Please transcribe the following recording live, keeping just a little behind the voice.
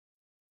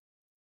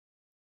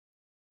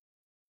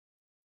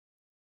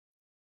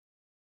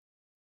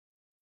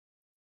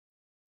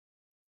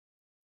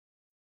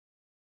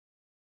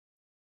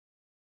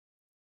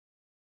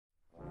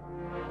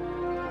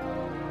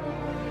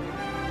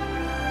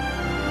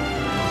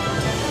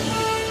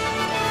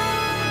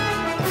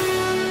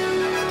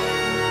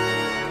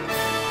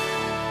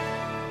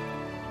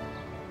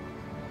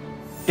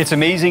It's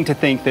amazing to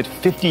think that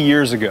 50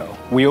 years ago,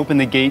 we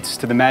opened the gates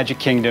to the Magic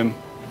Kingdom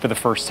for the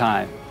first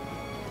time.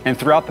 And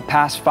throughout the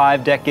past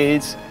 5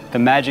 decades, the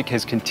magic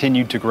has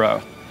continued to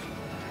grow.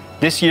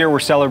 This year, we're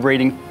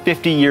celebrating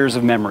 50 years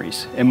of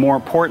memories, and more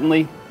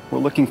importantly, we're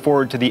looking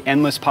forward to the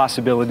endless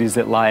possibilities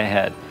that lie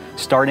ahead,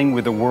 starting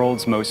with the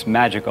world's most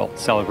magical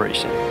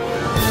celebration.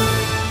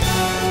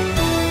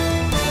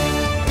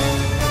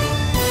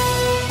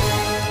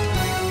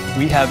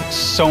 We have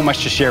so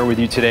much to share with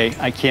you today.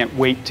 I can't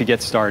wait to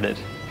get started.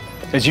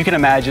 As you can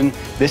imagine,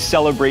 this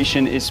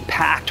celebration is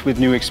packed with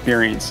new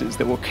experiences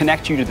that will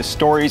connect you to the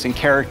stories and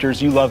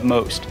characters you love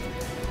most,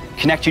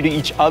 connect you to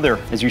each other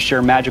as you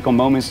share magical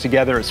moments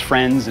together as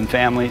friends and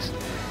families,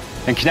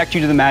 and connect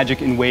you to the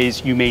magic in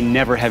ways you may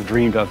never have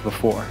dreamed of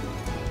before,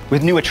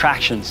 with new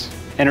attractions,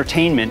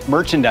 entertainment,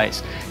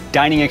 merchandise,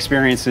 dining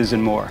experiences,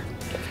 and more.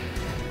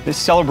 This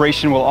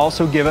celebration will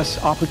also give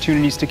us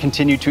opportunities to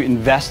continue to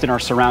invest in our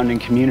surrounding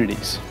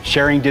communities,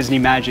 sharing Disney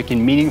magic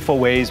in meaningful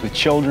ways with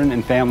children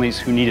and families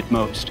who need it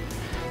most.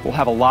 We'll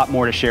have a lot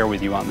more to share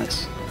with you on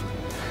this.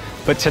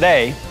 But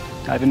today,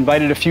 I've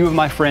invited a few of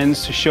my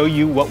friends to show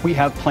you what we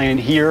have planned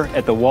here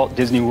at the Walt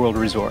Disney World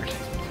Resort.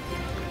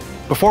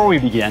 Before we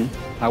begin,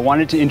 I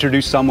wanted to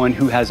introduce someone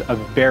who has a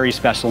very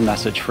special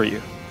message for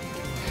you.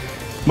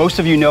 Most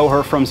of you know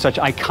her from such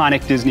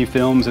iconic Disney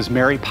films as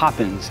Mary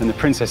Poppins and The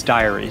Princess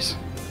Diaries.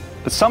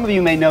 But some of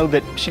you may know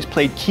that she's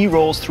played key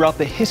roles throughout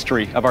the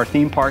history of our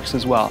theme parks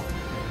as well.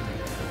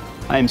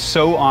 I am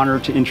so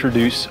honored to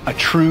introduce a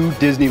true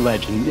Disney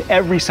legend in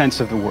every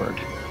sense of the word,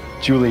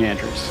 Julie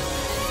Andrews.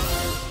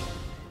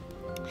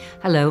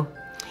 Hello.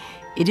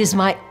 It is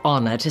my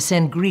honor to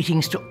send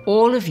greetings to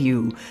all of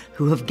you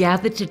who have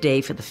gathered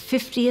today for the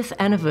 50th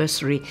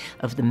anniversary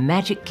of the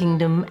Magic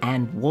Kingdom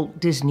and Walt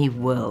Disney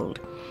World.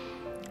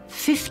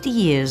 50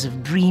 years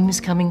of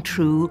dreams coming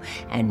true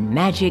and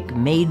magic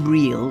made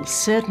real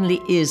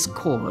certainly is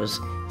cause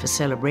for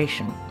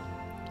celebration.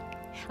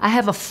 I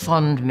have a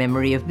fond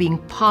memory of being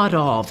part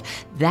of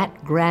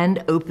that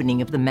grand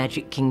opening of the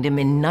Magic Kingdom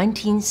in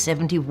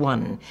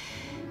 1971.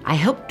 I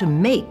helped to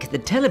make the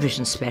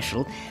television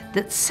special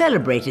that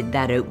celebrated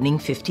that opening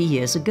 50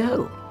 years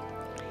ago.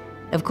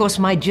 Of course,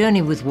 my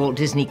journey with Walt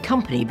Disney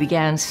Company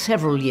began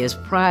several years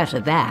prior to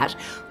that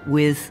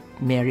with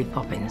Mary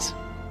Poppins.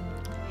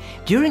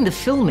 During the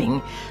filming,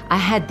 I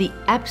had the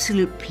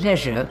absolute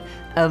pleasure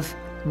of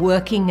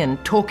working and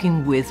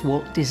talking with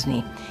Walt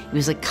Disney. He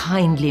was a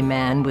kindly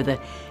man with a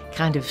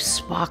kind of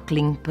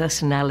sparkling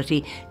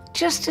personality,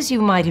 just as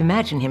you might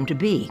imagine him to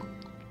be.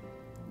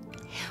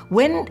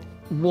 When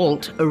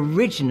Walt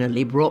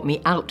originally brought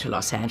me out to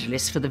Los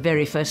Angeles for the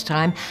very first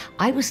time,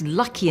 I was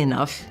lucky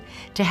enough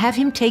to have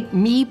him take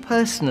me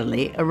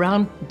personally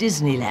around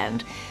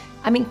Disneyland.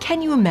 I mean,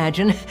 can you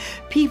imagine?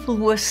 People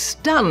were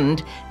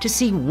stunned to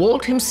see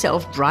Walt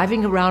himself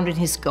driving around in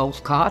his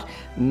golf cart,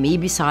 me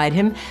beside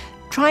him,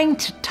 trying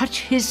to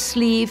touch his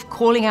sleeve,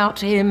 calling out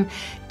to him,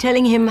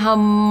 telling him how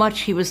much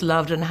he was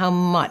loved and how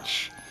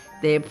much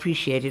they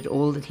appreciated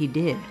all that he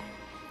did.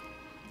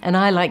 And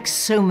I, like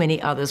so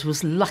many others,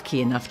 was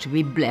lucky enough to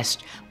be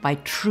blessed by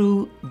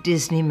true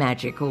Disney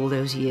magic all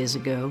those years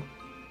ago.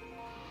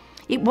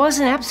 It was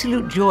an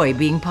absolute joy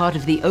being part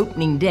of the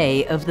opening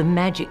day of the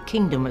Magic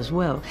Kingdom as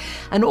well.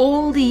 And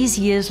all these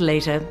years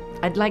later,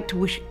 I'd like to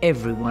wish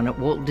everyone at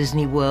Walt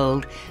Disney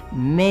World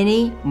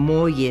many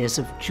more years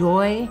of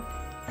joy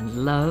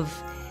and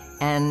love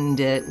and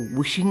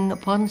wishing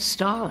upon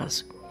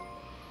stars.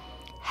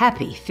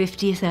 Happy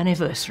 50th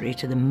anniversary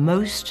to the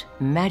most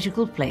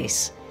magical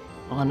place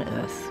on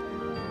Earth.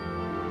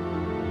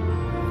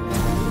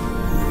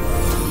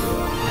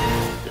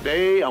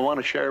 Today, I want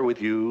to share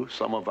with you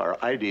some of our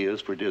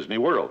ideas for Disney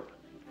World.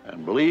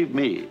 And believe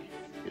me,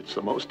 it's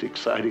the most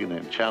exciting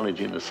and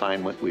challenging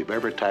assignment we've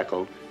ever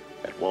tackled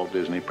at Walt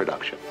Disney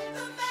Productions.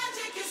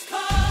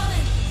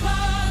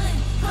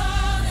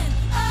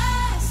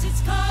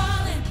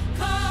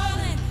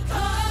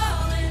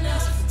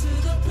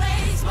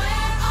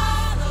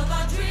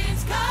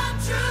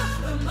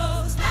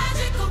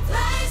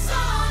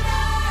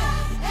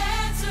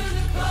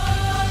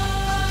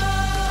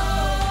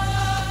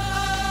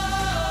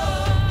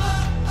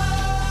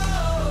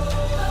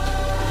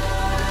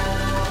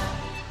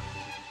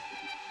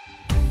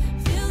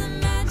 Feel the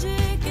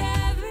magic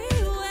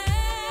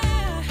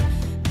everywhere.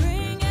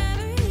 Bring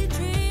every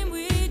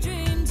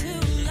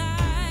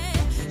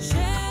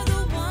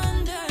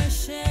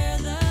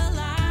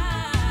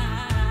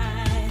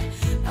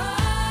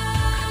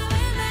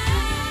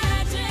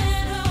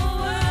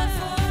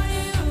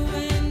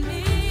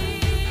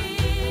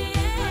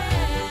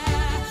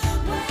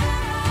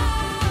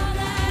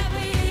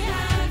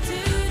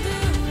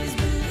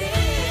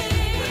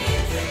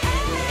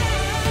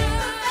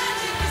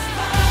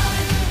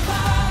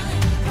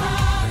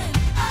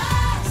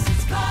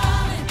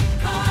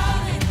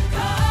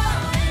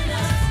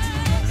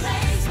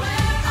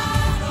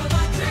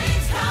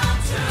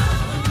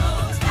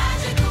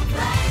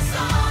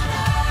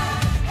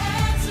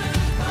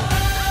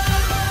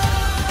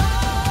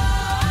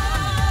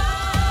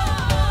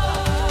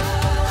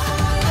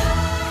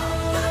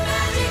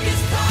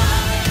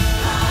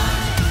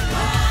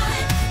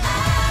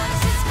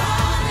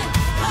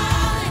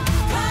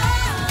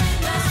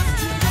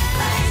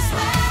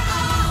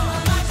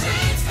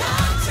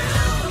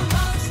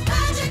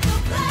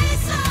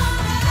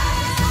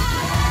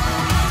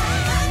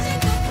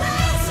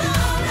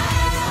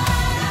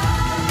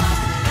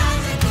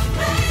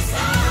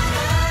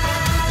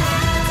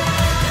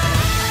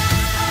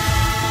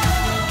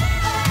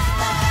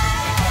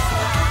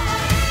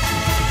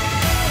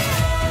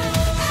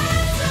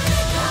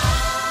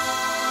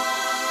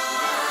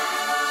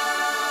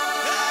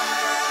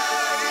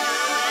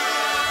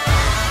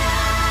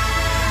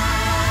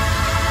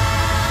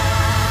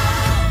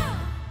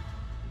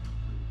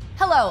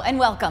Hello and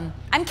welcome.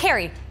 I'm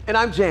Carrie. And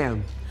I'm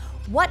Jam.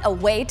 What a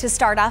way to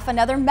start off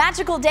another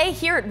magical day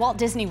here at Walt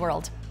Disney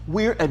World.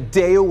 We're a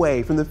day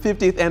away from the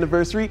 50th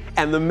anniversary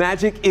and the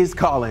magic is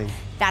calling.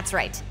 That's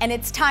right, and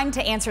it's time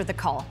to answer the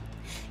call.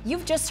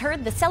 You've just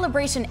heard the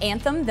celebration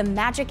anthem, The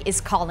Magic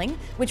is Calling,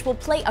 which will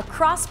play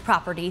across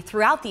property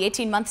throughout the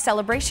 18-month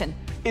celebration.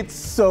 It's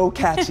so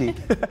catchy.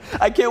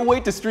 I can't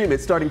wait to stream it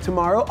starting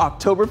tomorrow,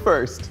 October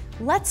 1st.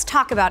 Let's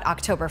talk about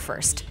October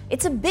 1st.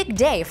 It's a big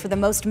day for the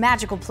most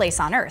magical place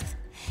on Earth.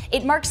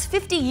 It marks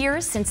 50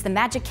 years since the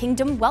Magic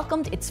Kingdom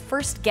welcomed its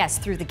first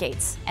guest through the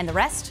gates. And the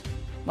rest?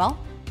 Well,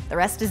 the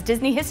rest is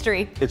Disney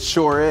history. It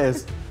sure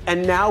is.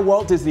 And now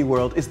Walt Disney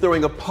World is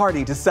throwing a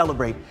party to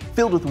celebrate,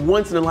 filled with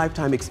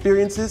once-in-a-lifetime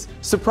experiences,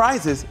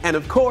 surprises, and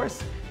of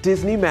course,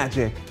 Disney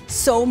magic.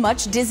 So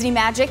much Disney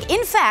magic.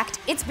 In fact,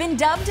 it's been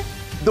dubbed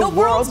the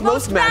world's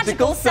most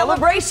magical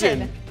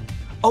celebration.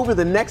 Over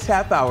the next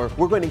half hour,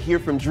 we're going to hear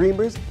from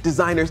dreamers,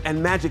 designers,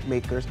 and magic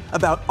makers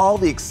about all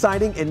the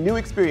exciting and new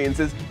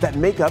experiences that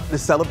make up the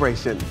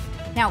celebration.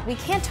 Now, we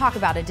can't talk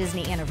about a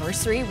Disney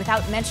anniversary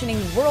without mentioning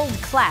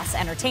world-class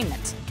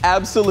entertainment.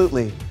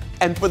 Absolutely.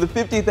 And for the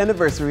 50th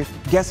anniversary,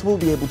 guests will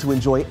be able to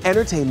enjoy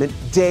entertainment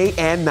day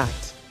and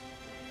night.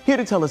 Here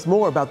to tell us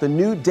more about the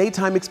new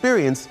daytime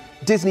experience,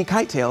 Disney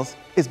Kite Tales,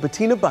 is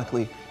Bettina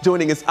Buckley,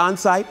 joining us on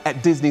site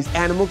at Disney's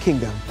Animal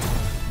Kingdom.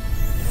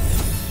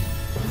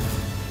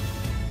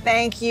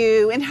 Thank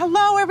you, and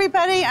hello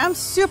everybody. I'm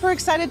super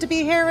excited to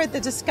be here at the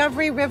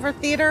Discovery River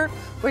Theater,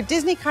 where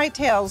Disney Kite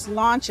Tales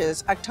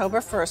launches October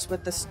 1st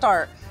with the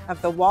start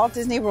of the Walt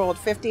Disney World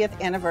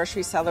 50th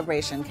anniversary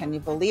celebration. Can you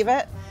believe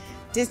it?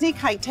 Disney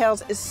Kite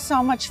Tales is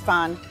so much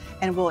fun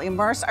and will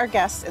immerse our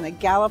guests in a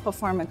gala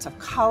performance of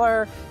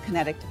color,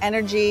 kinetic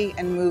energy,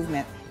 and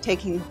movement,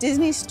 taking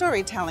Disney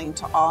storytelling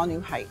to all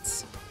new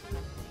heights.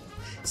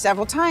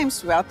 Several times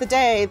throughout the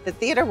day, the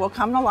theater will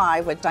come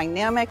alive with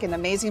dynamic and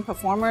amazing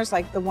performers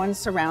like the ones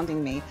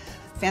surrounding me,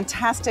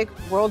 fantastic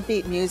world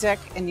beat music,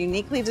 and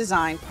uniquely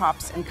designed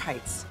props and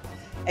kites.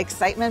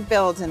 Excitement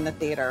builds in the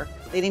theater,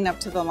 leading up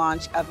to the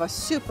launch of a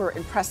super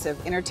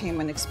impressive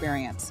entertainment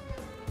experience.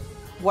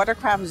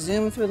 Watercraft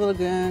zoom through the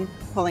lagoon,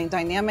 pulling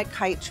dynamic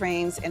kite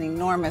trains and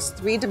enormous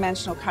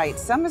three-dimensional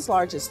kites, some as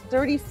large as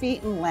 30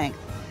 feet in length,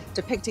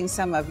 depicting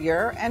some of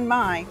your and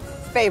my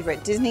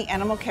favorite Disney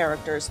animal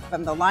characters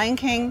from The Lion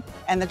King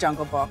and The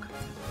Jungle Book.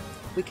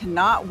 We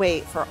cannot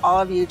wait for all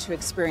of you to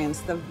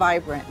experience the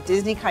vibrant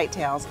Disney Kite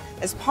Tales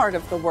as part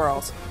of the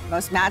world's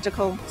most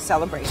magical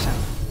celebration.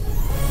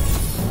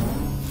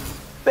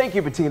 Thank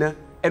you, Bettina.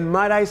 And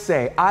might I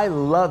say, I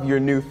love your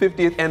new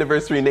 50th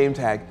anniversary name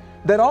tag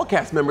that all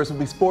cast members will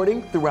be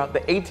sporting throughout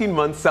the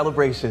 18-month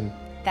celebration.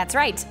 That's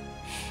right.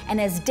 And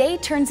as day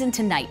turns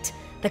into night,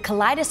 the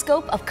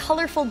kaleidoscope of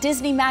colorful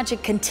Disney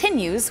magic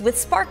continues with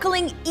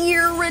sparkling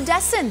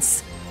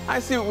iridescence. I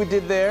see what we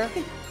did there.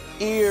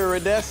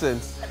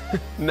 Iridescence.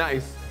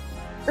 Nice.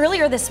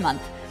 Earlier this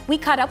month, we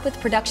caught up with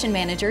production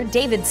manager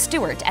David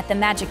Stewart at the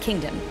Magic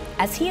Kingdom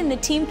as he and the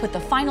team put the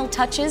final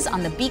touches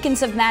on the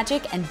beacons of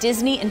magic and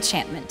Disney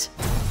enchantment.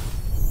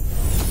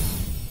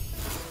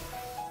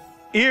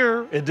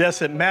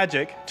 Iridescent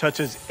magic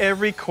touches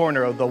every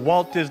corner of the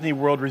Walt Disney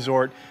World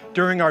Resort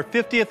during our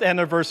 50th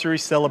anniversary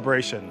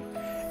celebration.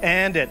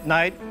 And at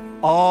night,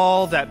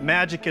 all that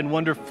magic and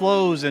wonder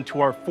flows into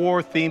our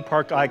 4 theme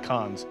park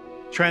icons,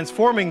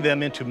 transforming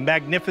them into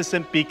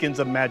magnificent beacons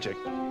of magic,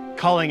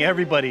 calling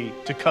everybody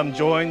to come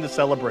join the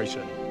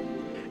celebration.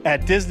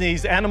 At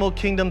Disney's Animal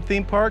Kingdom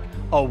theme park,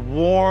 a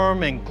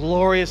warm and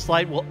glorious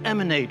light will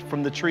emanate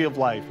from the Tree of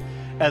Life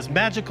as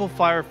magical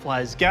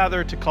fireflies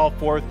gather to call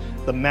forth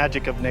the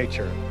magic of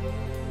nature.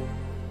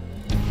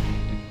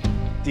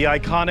 The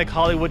iconic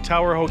Hollywood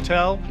Tower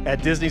Hotel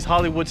at Disney's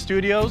Hollywood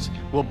Studios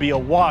will be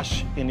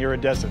awash in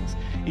iridescence,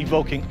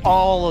 evoking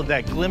all of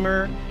that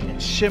glimmer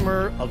and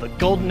shimmer of the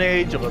golden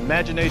age of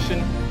imagination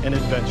and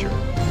adventure.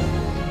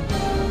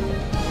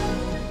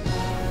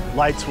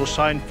 Lights will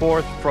shine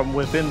forth from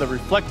within the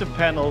reflective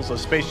panels of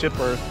Spaceship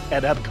Earth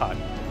at Epcot,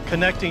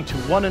 connecting to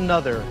one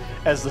another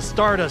as the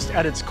stardust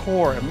at its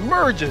core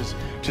emerges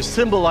to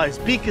symbolize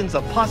beacons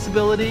of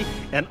possibility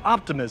and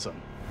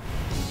optimism.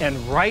 And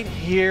right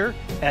here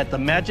at the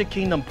Magic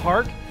Kingdom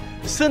Park,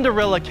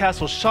 Cinderella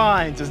Castle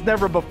shines as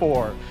never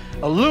before,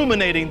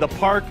 illuminating the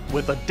park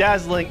with a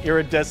dazzling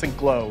iridescent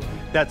glow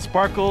that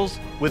sparkles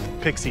with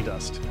pixie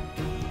dust.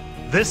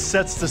 This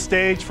sets the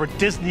stage for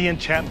Disney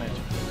Enchantment,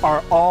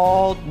 our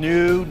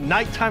all-new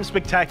nighttime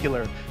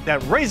spectacular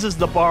that raises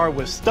the bar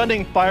with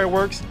stunning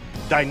fireworks,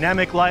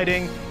 dynamic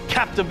lighting,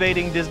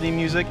 captivating Disney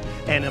music,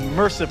 and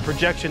immersive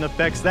projection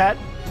effects that,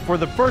 for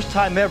the first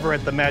time ever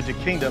at the Magic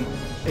Kingdom,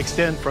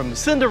 extend from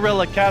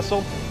Cinderella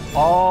Castle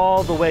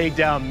all the way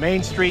down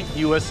Main Street,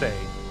 USA.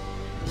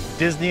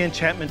 Disney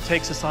Enchantment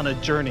takes us on a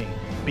journey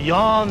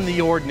beyond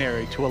the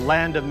ordinary to a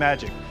land of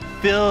magic,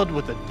 filled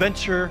with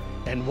adventure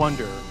and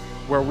wonder,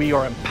 where we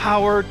are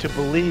empowered to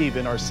believe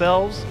in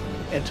ourselves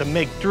and to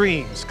make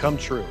dreams come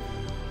true.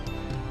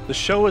 The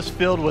show is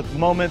filled with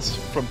moments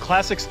from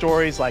classic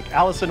stories like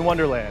Alice in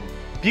Wonderland,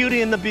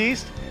 Beauty and the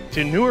Beast,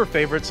 to newer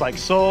favorites like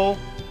Soul,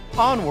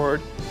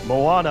 Onward,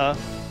 Moana,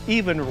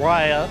 even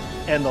Raya,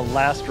 and The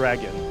Last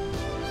Dragon.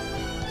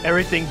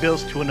 Everything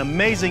builds to an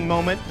amazing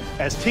moment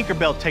as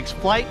Tinkerbell takes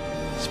flight,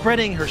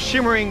 spreading her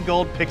shimmering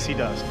gold pixie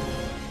dust.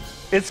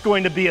 It's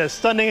going to be a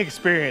stunning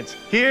experience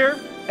here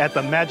at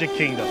the Magic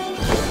Kingdom.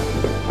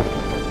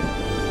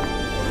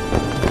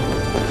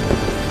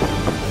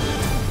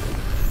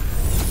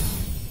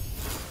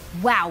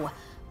 Wow,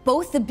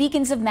 both the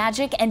Beacons of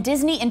Magic and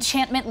Disney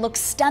Enchantment look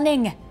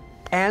stunning.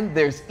 And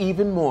there's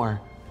even more.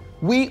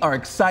 We are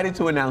excited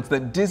to announce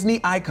that Disney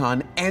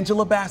icon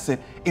Angela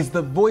Bassett is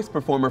the voice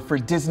performer for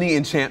Disney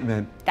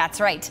Enchantment. That's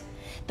right.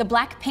 The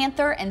Black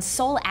Panther and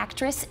Soul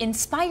actress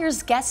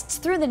inspires guests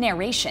through the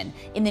narration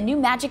in the new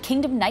Magic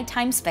Kingdom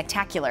Nighttime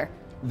Spectacular.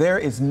 There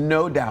is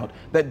no doubt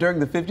that during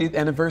the 50th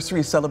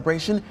anniversary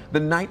celebration, the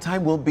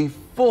nighttime will be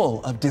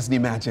full of Disney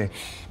magic.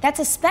 That's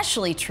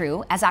especially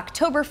true as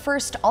October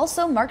 1st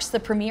also marks the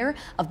premiere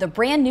of the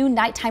brand new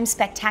nighttime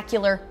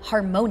spectacular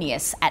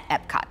Harmonious at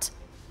Epcot.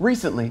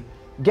 Recently,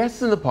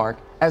 guests in the park,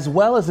 as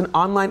well as an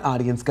online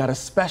audience, got a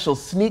special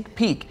sneak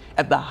peek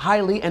at the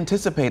highly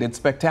anticipated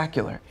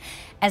spectacular.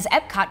 As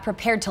Epcot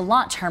prepared to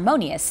launch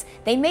Harmonious,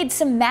 they made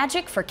some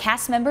magic for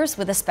cast members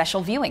with a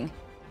special viewing.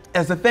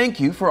 As a thank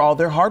you for all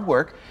their hard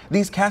work,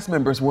 these cast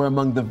members were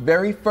among the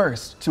very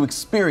first to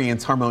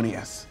experience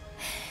Harmonious.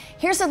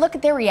 Here's a look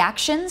at their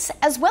reactions,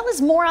 as well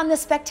as more on the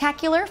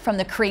spectacular from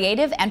the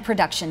creative and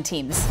production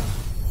teams.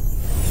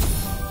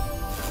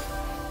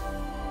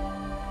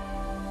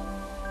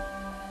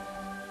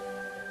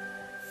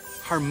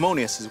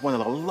 Harmonious is one of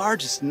the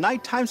largest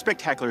nighttime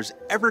spectaculars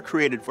ever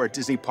created for a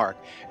Disney park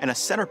and a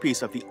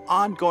centerpiece of the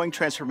ongoing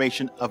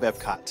transformation of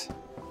Epcot.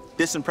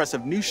 This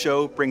impressive new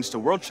show brings to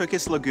World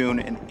Showcase Lagoon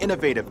an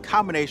innovative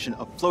combination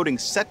of floating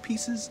set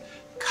pieces,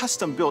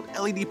 custom-built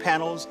LED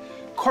panels,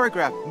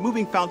 choreographed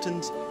moving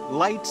fountains,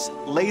 lights,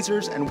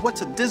 lasers, and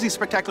what's a Disney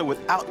spectacular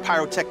without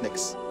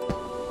pyrotechnics?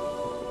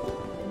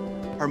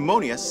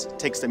 Harmonious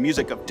takes the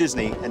music of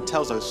Disney and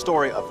tells a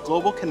story of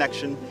global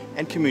connection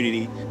and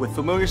community with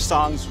familiar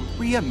songs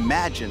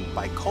reimagined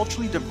by a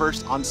culturally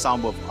diverse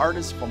ensemble of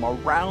artists from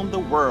around the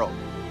world.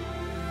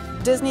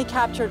 Disney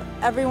captured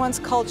everyone's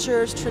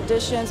cultures,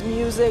 traditions,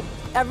 music.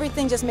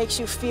 Everything just makes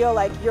you feel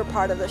like you're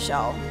part of the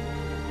show.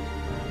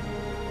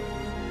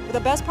 The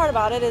best part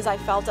about it is I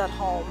felt at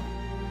home.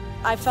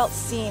 I felt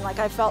seen, like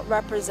I felt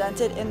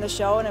represented in the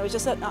show, and it was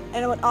just an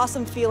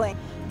awesome feeling.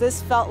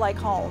 This felt like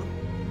home.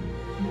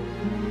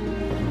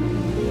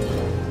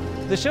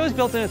 The show is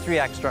built in a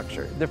three-act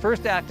structure. The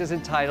first act is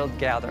entitled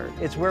Gather.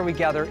 It's where we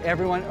gather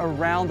everyone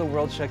around the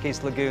World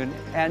Showcase Lagoon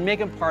and make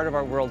them part of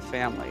our world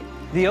family.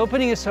 The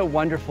opening is so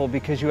wonderful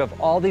because you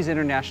have all these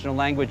international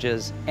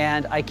languages,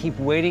 and I keep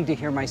waiting to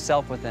hear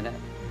myself within it.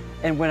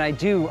 And when I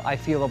do, I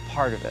feel a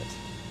part of it.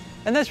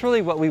 And that's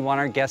really what we want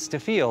our guests to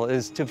feel,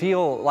 is to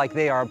feel like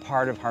they are a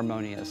part of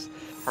Harmonious.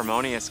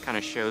 Harmonious kind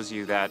of shows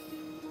you that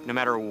no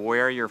matter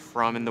where you're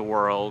from in the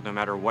world, no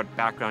matter what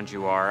background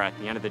you are, at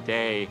the end of the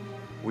day,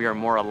 we are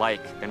more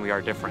alike than we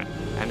are different.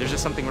 And there's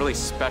just something really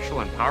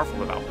special and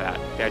powerful about that.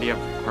 The idea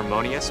of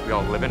harmonious, we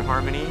all live in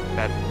harmony,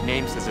 that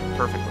name says it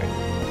perfectly.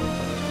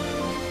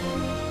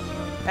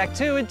 Act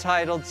 2,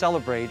 entitled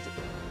Celebrate,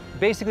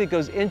 basically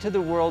goes into the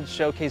World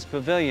Showcase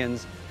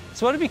pavilions.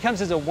 So what it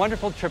becomes is a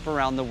wonderful trip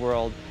around the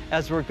world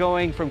as we're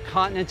going from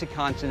continent to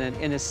continent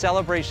in a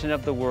celebration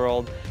of the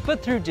world,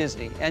 but through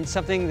Disney, and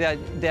something that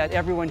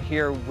everyone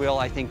here will,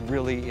 I think,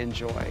 really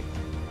enjoy.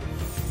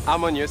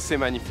 Harmonious, c'est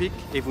magnifique,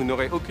 et vous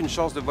n'aurez aucune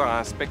chance de voir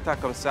un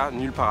spectacle comme ça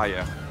nulle part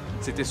ailleurs.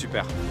 C'était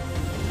super.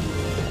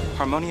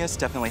 Harmonious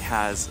definitely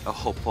has a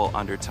hopeful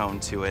undertone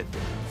to it,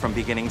 from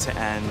beginning to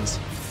end,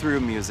 through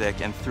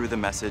music and through the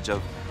message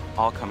of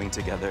all coming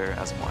together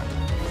as one.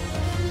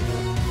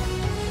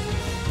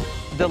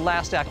 The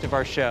last act of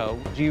our show,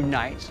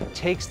 Unite,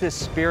 takes this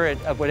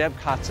spirit of what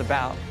Epcot's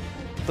about.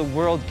 The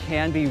world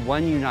can be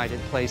one united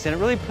place, and it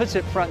really puts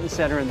it front and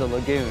center in the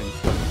lagoon.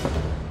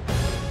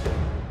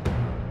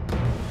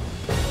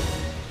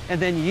 And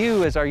then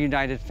you, as our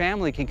united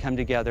family, can come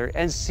together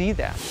and see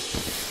that.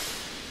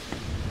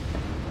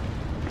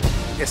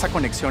 Esa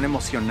conexión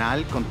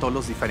emocional con todos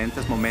los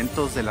diferentes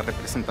momentos de la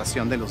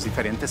representación de los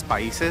diferentes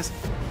países,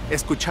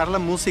 escuchar la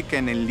música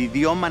en el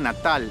idioma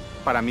natal,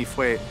 para mí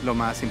fue lo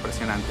más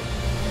impresionante.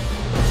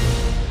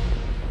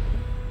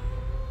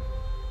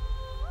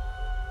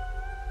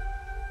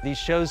 These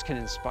shows can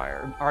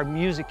inspire, our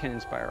music can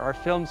inspire, our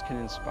films can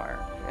inspire,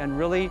 and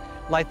really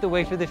light the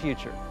way for the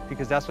future,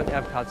 because that's what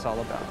Epcot's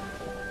all about.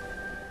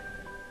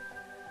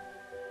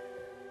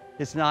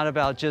 It's not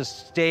about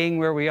just staying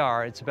where we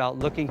are, it's about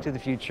looking to the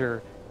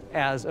future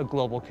as a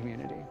global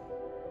community.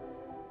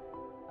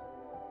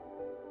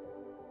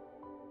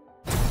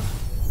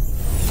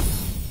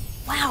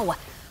 Wow,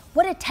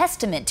 what a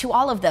testament to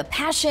all of the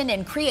passion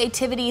and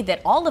creativity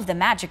that all of the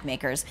magic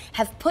makers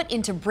have put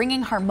into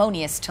bringing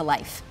Harmonious to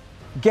life.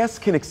 Guests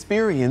can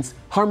experience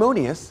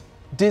Harmonious,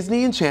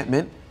 Disney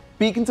Enchantment,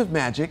 Beacons of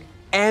Magic,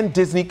 and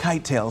Disney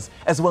Kite Tales,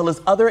 as well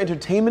as other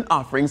entertainment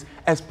offerings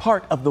as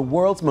part of the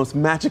world's most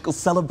magical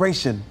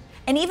celebration.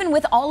 And even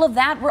with all of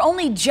that, we're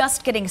only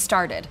just getting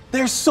started.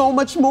 There's so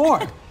much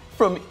more.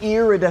 From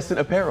iridescent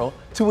apparel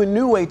to a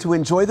new way to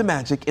enjoy the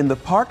magic in the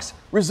parks,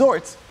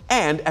 resorts,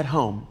 and at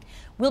home.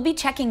 We'll be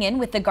checking in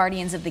with the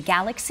Guardians of the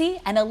Galaxy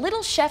and a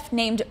little chef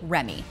named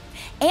Remy.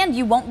 And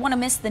you won't want to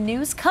miss the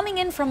news coming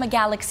in from a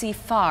galaxy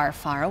far,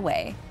 far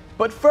away.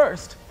 But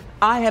first,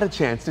 I had a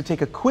chance to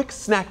take a quick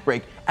snack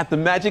break at the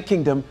Magic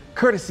Kingdom,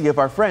 courtesy of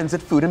our friends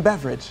at Food and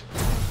Beverage.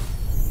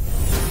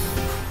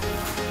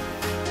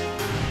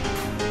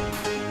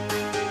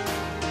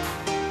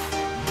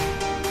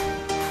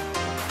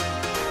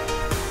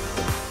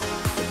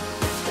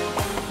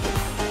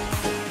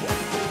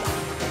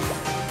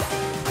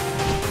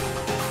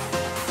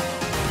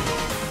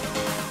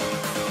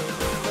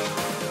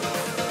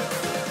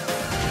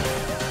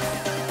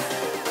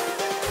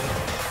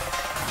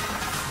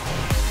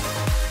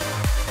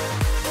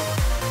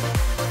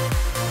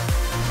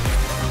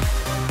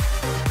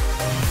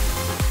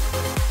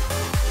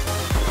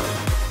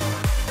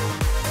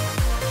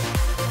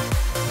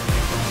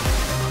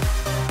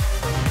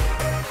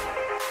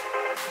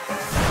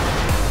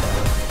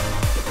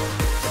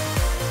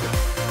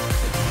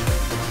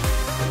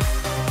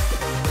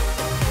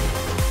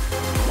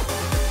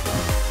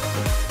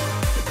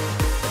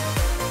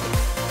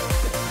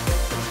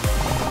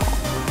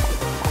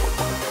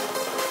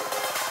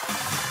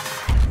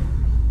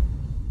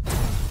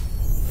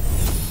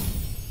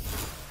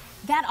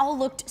 That all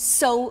looked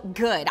so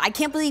good. I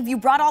can't believe you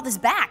brought all this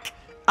back.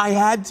 I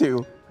had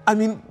to. I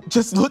mean,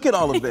 just look at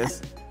all of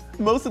this.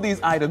 Most of these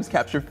items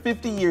capture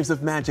 50 years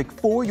of magic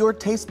for your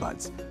taste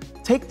buds.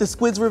 Take the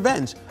Squid's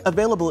Revenge,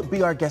 available at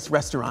Be Our Guest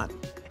restaurant.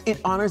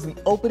 It honors the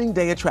opening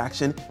day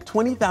attraction,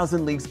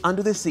 20,000 Leagues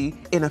Under the Sea,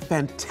 in a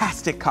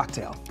fantastic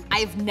cocktail.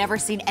 I've never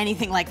seen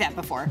anything like that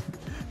before.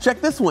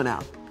 Check this one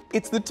out.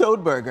 It's the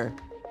Toad Burger.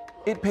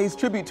 It pays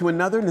tribute to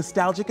another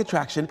nostalgic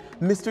attraction,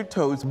 Mr.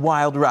 Toad's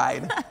Wild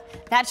Ride.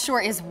 That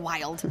sure is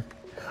wild.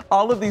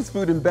 All of these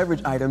food and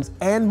beverage items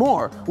and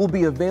more will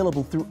be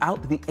available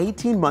throughout the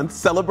 18-month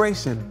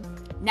celebration.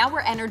 Now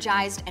we're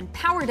energized and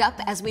powered up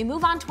as we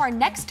move on to our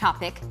next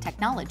topic,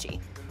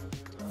 technology.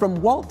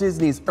 From Walt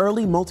Disney's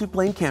early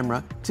multiplane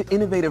camera to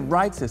innovative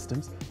ride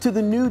systems to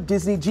the new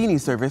Disney Genie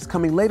service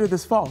coming later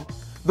this fall,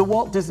 the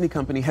Walt Disney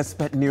Company has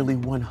spent nearly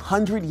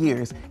 100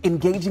 years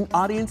engaging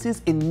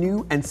audiences in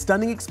new and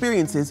stunning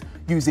experiences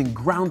using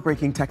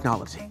groundbreaking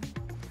technology.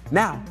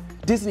 Now,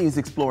 Disney is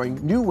exploring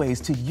new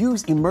ways to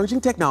use emerging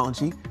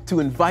technology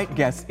to invite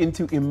guests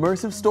into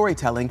immersive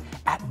storytelling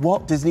at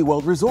Walt Disney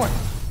World Resort.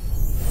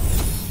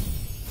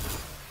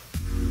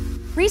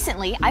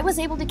 Recently, I was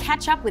able to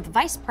catch up with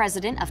Vice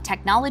President of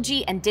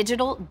Technology and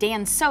Digital,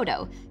 Dan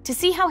Soto, to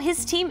see how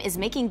his team is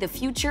making the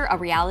future a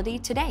reality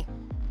today.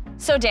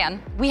 So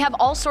Dan, we have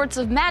all sorts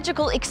of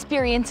magical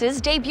experiences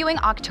debuting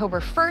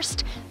October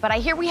 1st, but I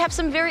hear we have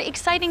some very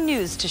exciting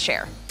news to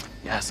share.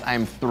 Yes,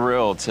 I'm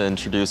thrilled to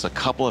introduce a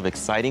couple of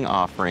exciting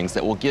offerings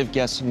that will give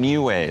guests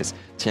new ways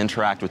to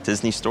interact with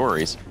Disney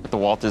stories at the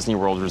Walt Disney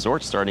World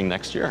Resort starting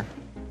next year.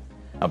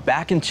 Now,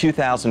 back in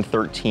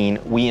 2013,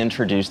 we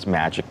introduced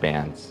Magic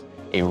Bands,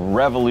 a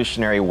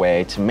revolutionary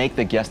way to make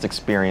the guest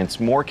experience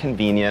more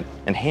convenient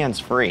and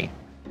hands-free.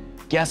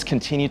 Guests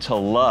continue to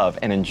love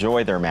and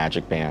enjoy their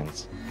Magic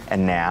Bands.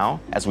 And now,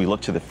 as we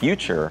look to the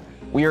future,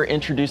 we are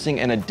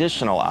introducing an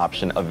additional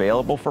option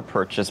available for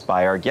purchase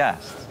by our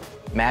guests,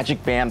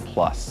 Magic Band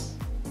Plus.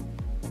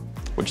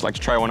 Would you like to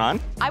try one on?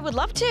 I would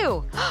love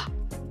to.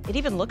 It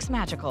even looks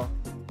magical.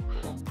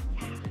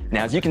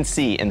 Now, as you can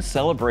see, in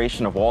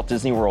celebration of Walt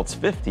Disney World's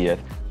 50th,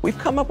 we've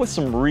come up with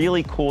some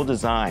really cool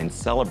designs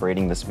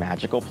celebrating this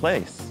magical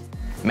place.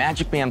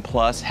 Magic Band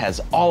Plus has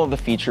all of the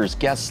features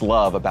guests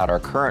love about our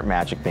current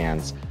Magic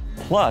Bands,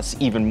 plus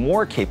even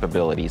more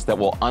capabilities that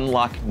will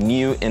unlock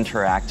new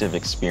interactive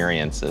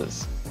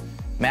experiences.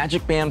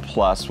 Magic Band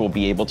Plus will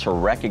be able to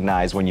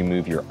recognize when you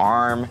move your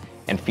arm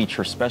and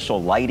feature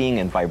special lighting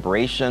and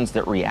vibrations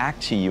that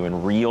react to you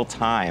in real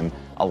time,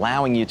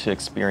 allowing you to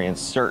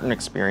experience certain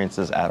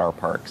experiences at our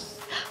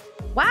parks.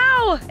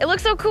 Wow, it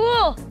looks so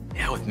cool.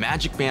 Yeah, with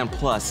Magic Band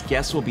Plus,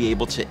 guests will be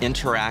able to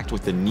interact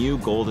with the new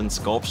golden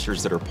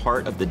sculptures that are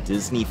part of the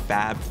Disney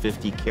Fab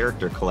 50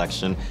 character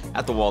collection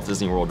at the Walt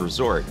Disney World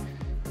Resort.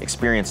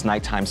 Experience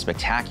nighttime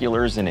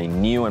spectaculars in a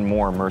new and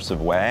more immersive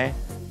way,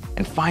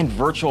 and find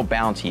virtual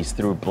bounties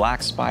through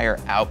Black Spire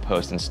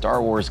Outpost and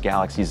Star Wars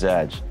Galaxy's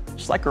Edge,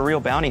 just like a real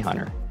bounty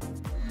hunter.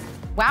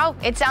 Wow,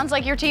 it sounds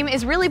like your team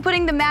is really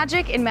putting the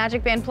magic in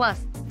Magic Band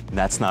Plus.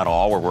 That's not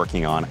all we're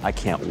working on. I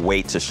can't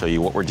wait to show you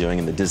what we're doing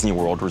in the Disney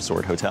World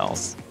Resort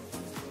hotels.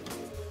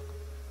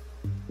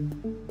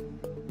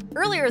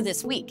 Earlier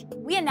this week,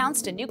 we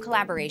announced a new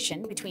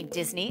collaboration between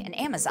Disney and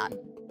Amazon.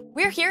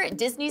 We're here at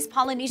Disney's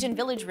Polynesian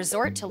Village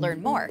Resort to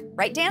learn more,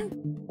 right,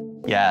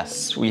 Dan?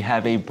 Yes, we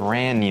have a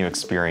brand new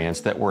experience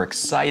that we're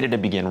excited to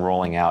begin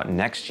rolling out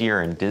next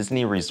year in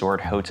Disney Resort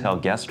hotel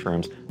guest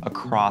rooms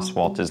across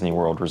Walt Disney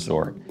World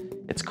Resort.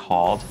 It's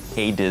called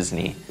Hey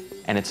Disney,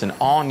 and it's an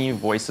all-new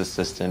voice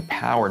assistant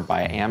powered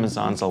by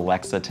Amazon's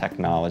Alexa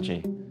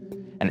technology.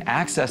 And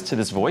access to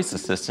this voice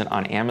assistant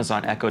on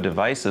Amazon Echo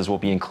devices will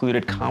be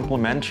included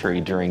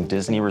complimentary during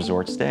Disney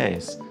Resort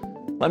stays.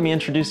 Let me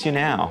introduce you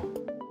now.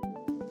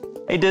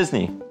 Hey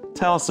Disney,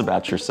 tell us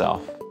about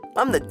yourself.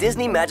 I'm the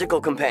Disney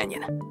Magical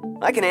Companion.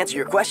 I can answer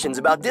your questions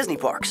about Disney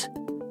parks.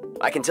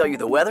 I can tell you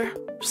the weather,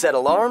 set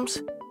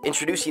alarms,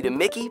 introduce you to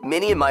Mickey,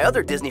 Minnie, and my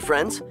other Disney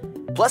friends,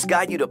 plus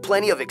guide you to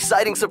plenty of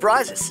exciting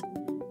surprises.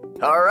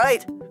 All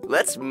right,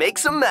 let's make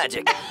some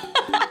magic.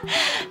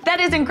 That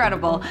is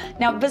incredible.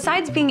 Now,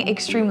 besides being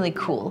extremely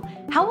cool,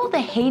 how will the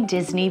Hey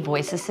Disney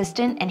voice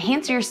assistant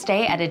enhance your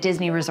stay at a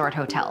Disney Resort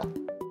hotel?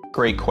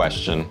 Great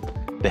question.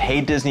 The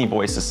Hey Disney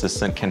voice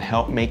assistant can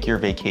help make your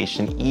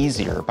vacation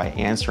easier by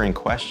answering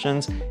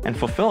questions and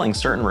fulfilling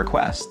certain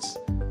requests.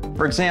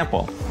 For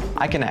example,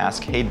 I can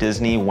ask Hey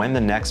Disney when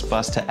the next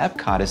bus to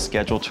Epcot is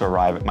scheduled to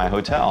arrive at my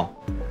hotel,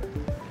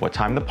 what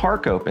time the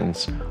park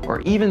opens,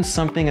 or even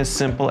something as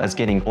simple as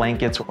getting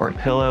blankets or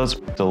pillows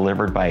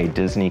delivered by a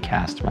Disney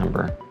cast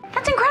member.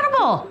 That's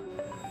incredible!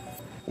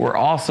 We're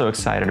also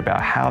excited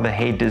about how the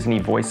Hey Disney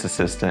voice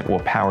assistant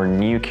will power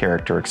new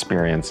character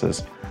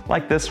experiences,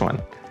 like this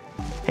one.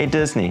 Hey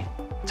Disney,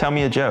 tell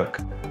me a joke.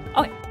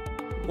 Okay,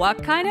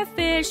 what kind of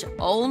fish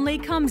only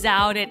comes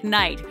out at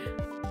night?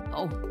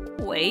 Oh,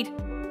 wait,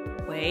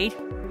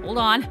 hold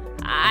on.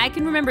 I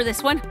can remember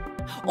this one.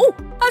 Oh,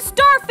 a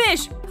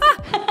starfish!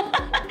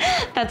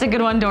 That's a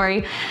good one,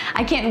 Dory.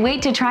 I can't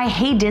wait to try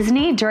Hey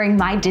Disney during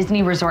my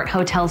Disney Resort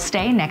hotel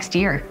stay next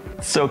year.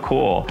 So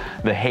cool.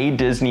 The Hey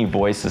Disney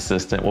voice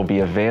assistant will be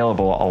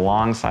available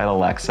alongside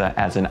Alexa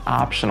as an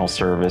optional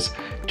service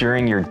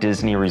during your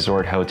Disney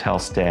Resort hotel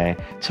stay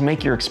to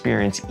make your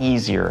experience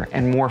easier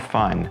and more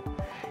fun.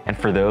 And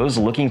for those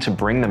looking to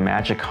bring the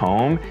magic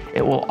home,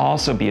 it will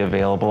also be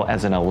available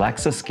as an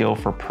Alexa skill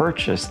for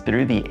purchase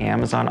through the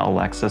Amazon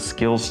Alexa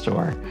Skills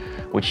Store,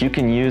 which you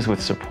can use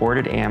with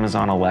supported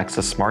Amazon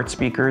Alexa smart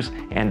speakers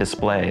and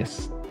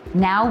displays.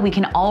 Now we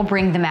can all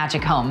bring the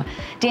magic home.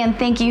 Dan,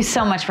 thank you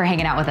so much for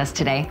hanging out with us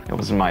today. It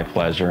was my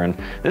pleasure, and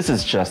this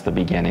is just the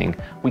beginning.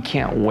 We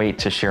can't wait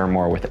to share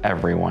more with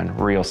everyone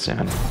real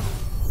soon.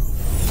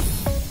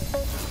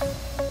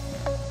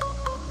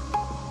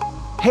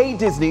 Hey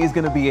Disney is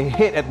gonna be a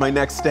hit at my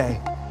next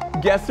stay.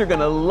 Guests are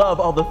gonna love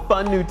all the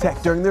fun new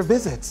tech during their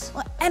visits.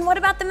 And what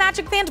about the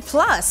Magic Band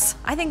Plus?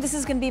 I think this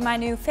is gonna be my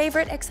new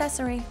favorite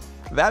accessory.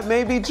 That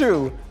may be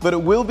true, but it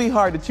will be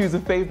hard to choose a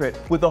favorite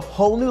with a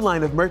whole new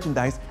line of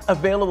merchandise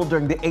available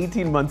during the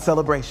 18-month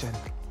celebration.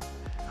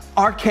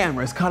 Our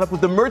cameras caught up with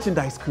the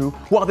merchandise crew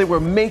while they were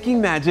making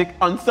magic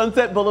on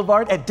Sunset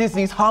Boulevard at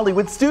Disney's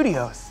Hollywood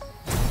Studios.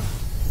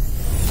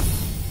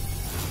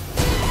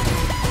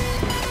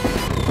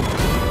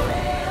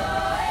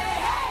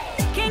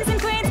 Kings and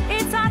queens,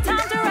 it's our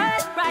time to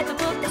write the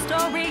book, the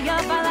story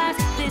of our lives.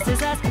 This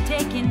is us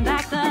taking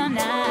back the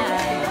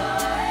night.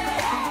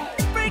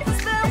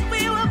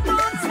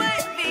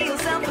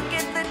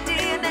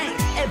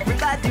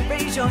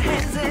 Raise your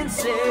hands and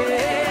say,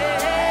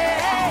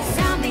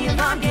 sound the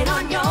alarm, get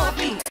on your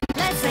feet.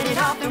 Let's set it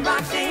off and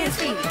rock this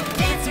beat.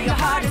 Dance till your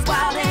heart is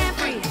wild and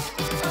free.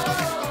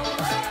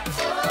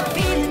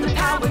 Feeling the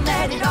power,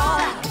 let it all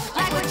out.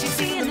 Like what you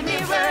see in the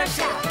mirror,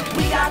 shout.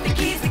 We got the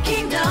keys, the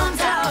kingdom's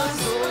ours.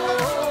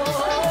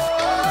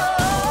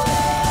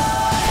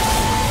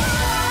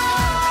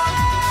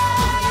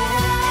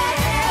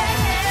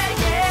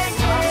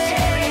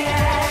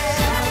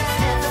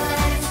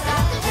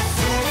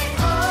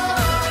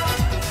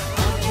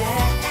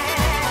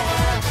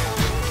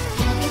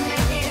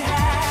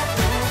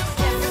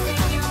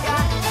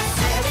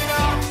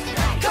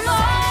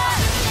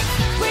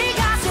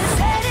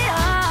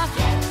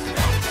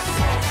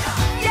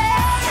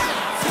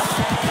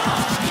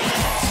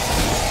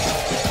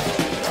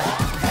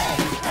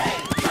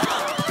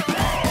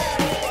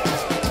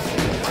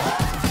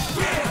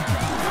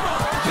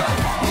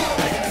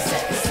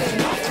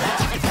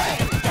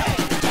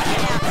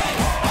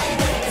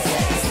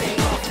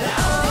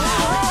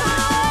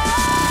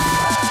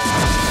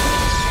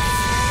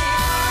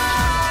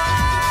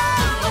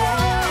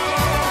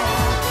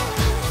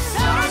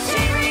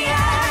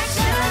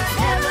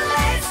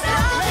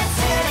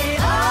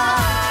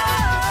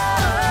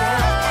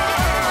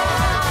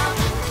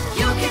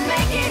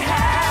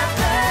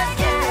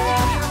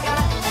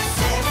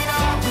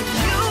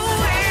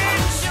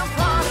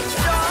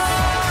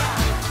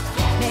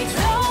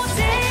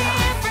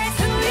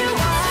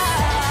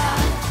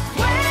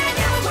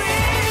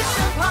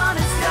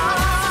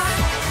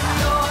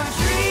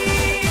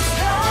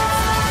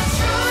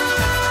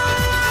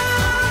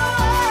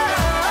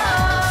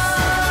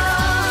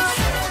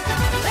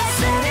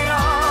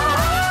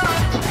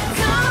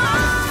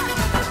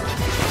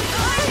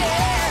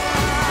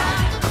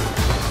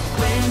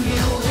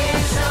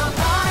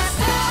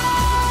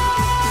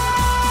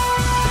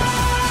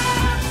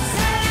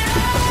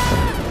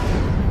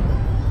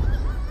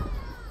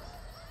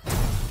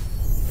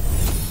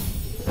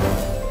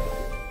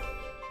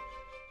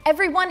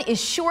 Everyone is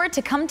sure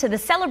to come to the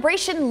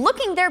celebration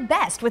looking their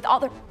best with all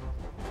their...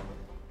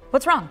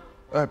 What's wrong?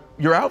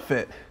 Your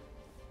outfit.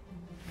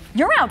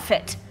 Your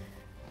outfit.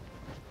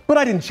 But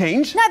I didn't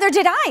change. Neither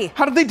did I.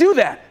 How did they do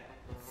that?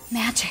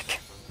 Magic.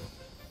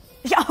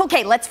 Yeah,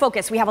 okay, let's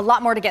focus. We have a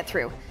lot more to get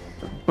through.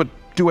 But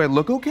do I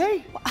look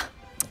okay?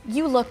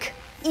 You look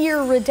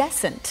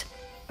iridescent.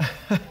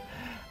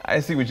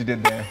 I see what you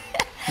did there.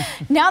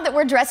 Now that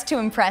we're dressed to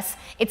impress,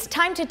 it's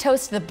time to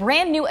toast the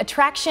brand new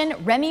attraction,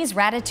 Remy's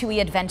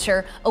Ratatouille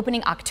Adventure,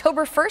 opening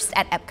October 1st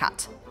at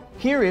Epcot.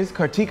 Here is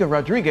Kartika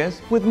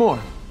Rodriguez with more.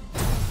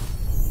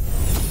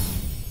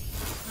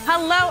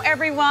 Hello,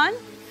 everyone.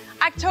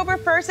 October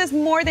 1st is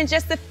more than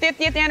just the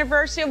 50th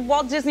anniversary of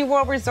Walt Disney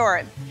World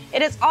Resort.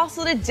 It is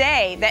also the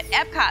day that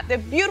Epcot, the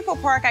beautiful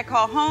park I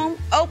call home,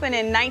 opened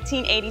in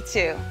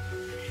 1982.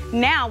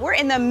 Now we're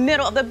in the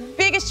middle of the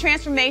biggest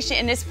transformation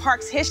in this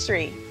park's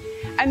history.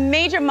 A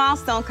major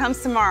milestone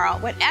comes tomorrow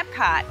when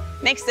Epcot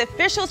makes the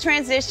official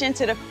transition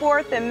to the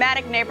 4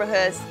 thematic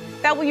neighborhoods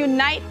that will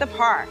unite the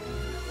park.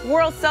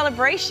 World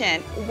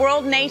Celebration,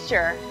 World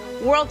Nature,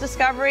 World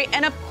Discovery,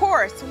 and of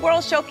course,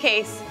 World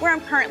Showcase, where I'm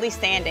currently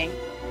standing.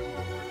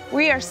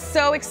 We are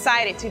so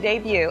excited to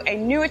debut a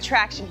new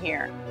attraction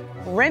here,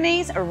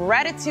 Remy's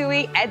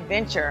Ratatouille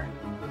Adventure.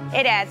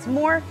 It adds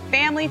more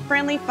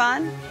family-friendly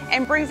fun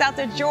and brings out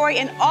the joy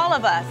in all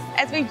of us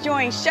as we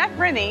join Chef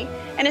Remy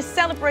in a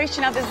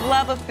celebration of his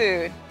love of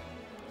food.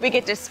 We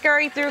get to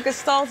scurry through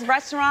Gusteau's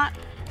restaurant,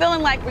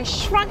 feeling like we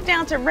shrunk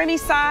down to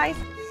Remy's size.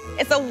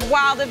 It's a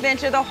wild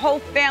adventure the whole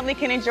family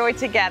can enjoy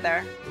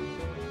together.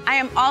 I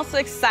am also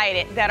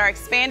excited that our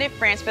expanded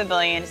French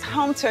Pavilion is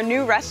home to a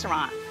new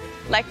restaurant,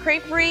 La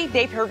Crêperie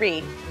de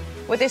Paris.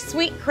 With its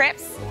sweet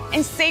crepes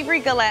and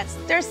savory galettes,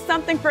 there's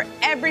something for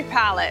every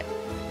palate.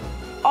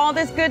 All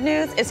this good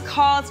news is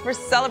cause for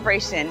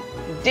celebration,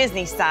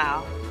 Disney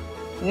style.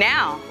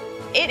 Now,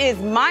 it is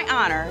my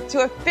honor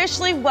to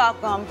officially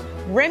welcome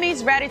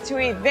Remy's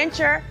Ratatouille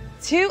Adventure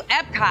to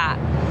Epcot.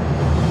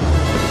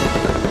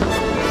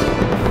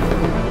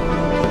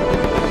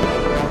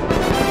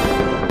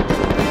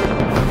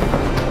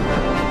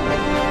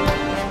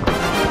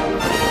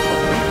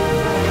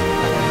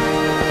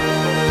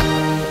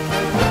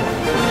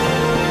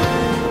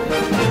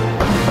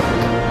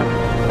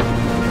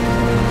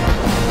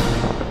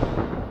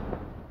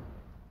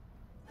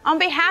 On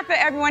behalf of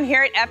everyone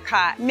here at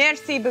Epcot,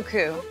 merci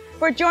beaucoup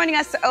for joining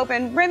us to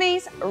open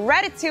Remy's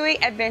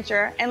Ratatouille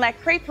Adventure in La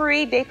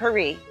Crêperie de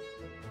Paris.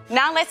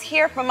 Now let's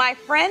hear from my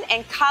friend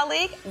and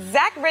colleague,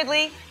 Zach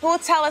Ridley, who will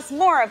tell us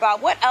more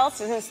about what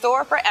else is in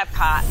store for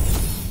Epcot.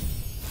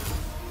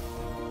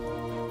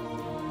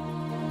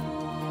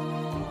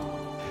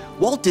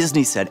 Walt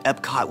Disney said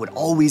Epcot would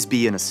always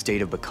be in a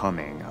state of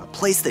becoming, a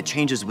place that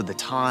changes with the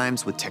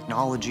times, with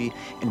technology,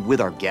 and with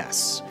our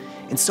guests.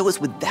 And so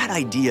it's with that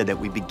idea that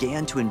we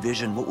began to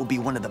envision what will be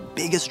one of the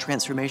biggest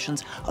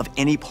transformations of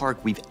any park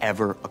we've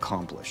ever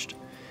accomplished.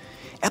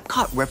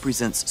 Epcot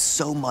represents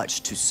so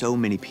much to so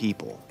many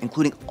people,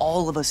 including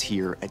all of us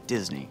here at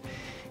Disney.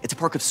 It's a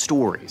park of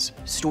stories,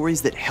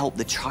 stories that help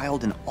the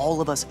child in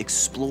all of us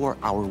explore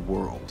our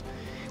world.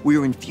 We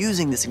are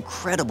infusing this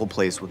incredible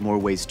place with more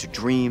ways to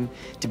dream,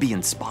 to be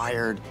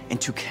inspired, and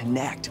to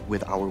connect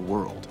with our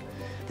world.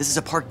 This is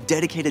a park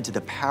dedicated to the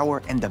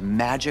power and the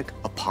magic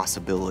of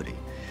possibility,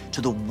 to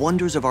the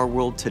wonders of our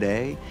world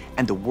today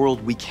and the world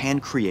we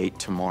can create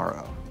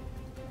tomorrow.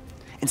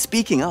 And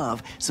speaking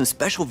of, some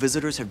special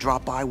visitors have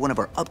dropped by one of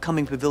our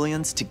upcoming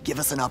pavilions to give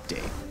us an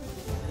update.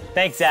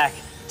 Thanks, Zach.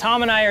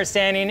 Tom and I are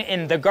standing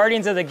in the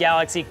Guardians of the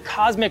Galaxy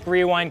Cosmic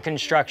Rewind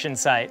construction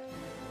site.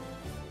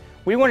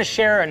 We want to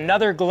share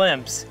another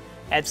glimpse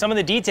at some of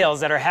the details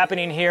that are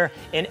happening here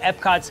in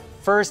Epcot's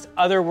first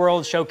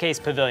Otherworld Showcase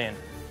Pavilion.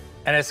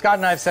 And as Scott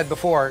and I have said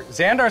before,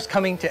 Xandar's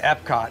coming to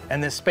Epcot,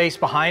 and this space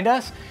behind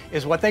us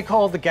is what they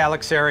call the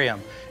Galaxarium.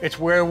 It's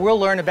where we'll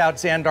learn about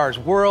Xandar's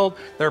world,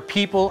 their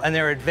people, and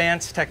their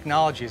advanced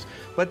technologies.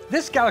 But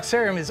this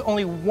Galaxarium is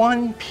only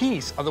one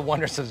piece of the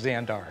wonders of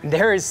Xandar.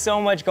 There is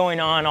so much going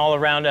on all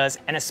around us,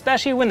 and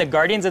especially when the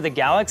Guardians of the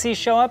Galaxy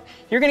show up,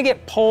 you're gonna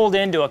get pulled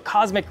into a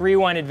cosmic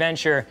rewind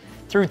adventure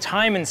through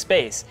time and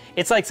space.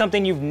 It's like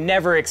something you've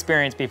never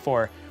experienced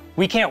before.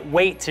 We can't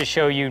wait to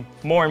show you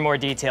more and more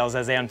details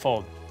as they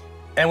unfold.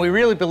 And we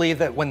really believe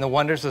that when the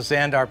Wonders of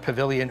Xandar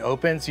Pavilion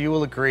opens, you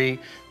will agree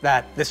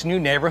that this new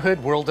neighborhood,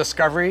 World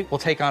Discovery, will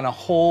take on a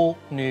whole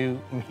new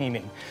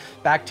meaning.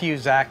 Back to you,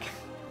 Zach.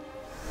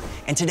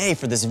 And today,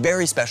 for this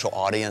very special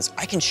audience,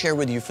 I can share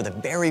with you for the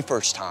very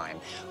first time,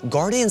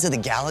 Guardians of the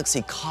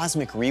Galaxy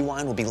Cosmic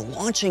Rewind will be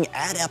launching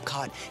at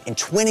Epcot in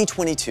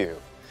 2022.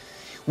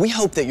 We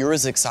hope that you're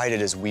as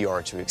excited as we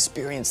are to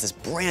experience this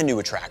brand new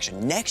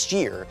attraction next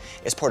year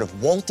as part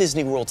of Walt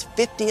Disney World's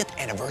 50th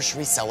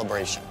anniversary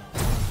celebration.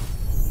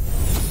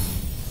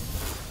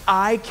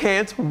 I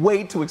can't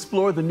wait to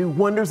explore the new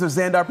Wonders of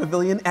Xandar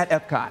Pavilion at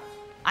Epcot.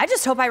 I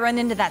just hope I run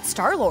into that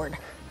Star-Lord.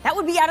 That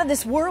would be out of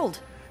this world.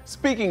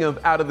 Speaking of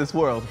out of this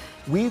world,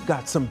 we've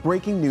got some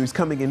breaking news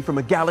coming in from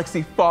a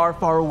galaxy far,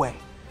 far away.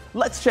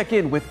 Let's check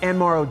in with Ann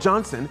Morrow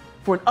Johnson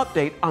for an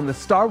update on the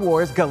Star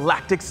Wars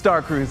Galactic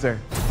Star Cruiser.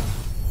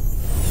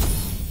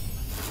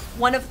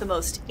 One of the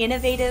most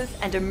innovative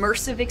and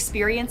immersive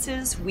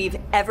experiences we've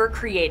ever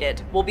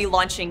created will be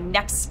launching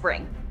next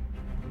spring.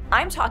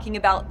 I'm talking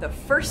about the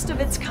first of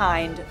its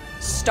kind,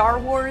 Star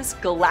Wars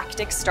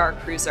Galactic Star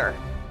Cruiser.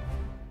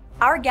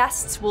 Our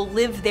guests will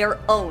live their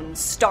own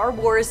Star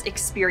Wars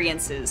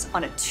experiences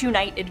on a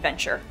 2-night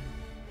adventure.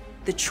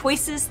 The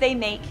choices they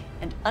make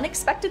and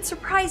unexpected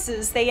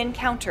surprises they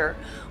encounter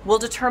will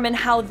determine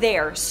how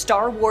their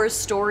Star Wars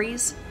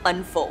stories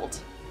unfold.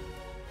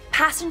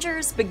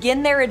 Passengers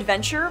begin their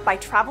adventure by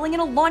traveling in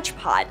a launch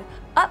pod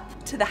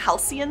up to the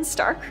Halcyon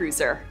Star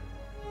Cruiser.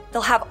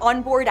 They'll have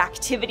onboard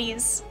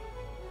activities,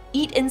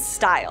 eat in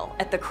style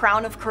at the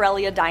Crown of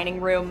Corellia dining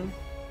room.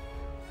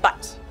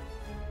 But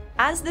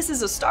as this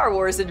is a Star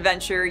Wars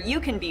adventure,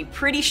 you can be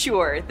pretty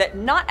sure that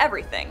not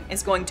everything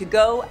is going to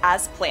go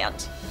as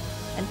planned,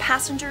 and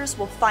passengers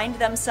will find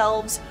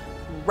themselves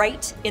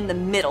right in the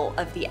middle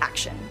of the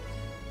action,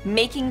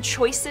 making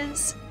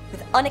choices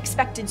with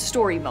unexpected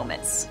story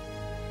moments.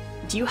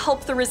 Do you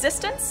help the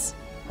Resistance,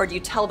 or do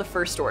you tell the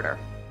First Order?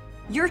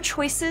 Your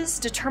choices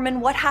determine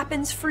what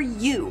happens for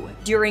you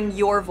during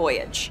your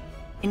voyage,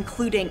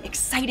 including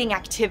exciting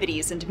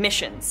activities and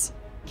missions,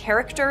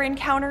 character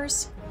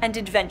encounters, and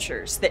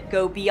adventures that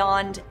go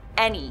beyond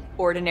any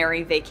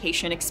ordinary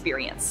vacation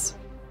experience.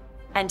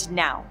 And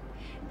now,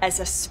 as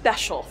a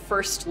special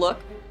first look,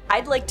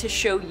 I'd like to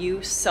show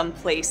you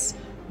someplace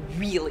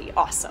really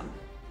awesome.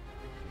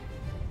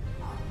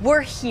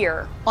 We're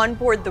here on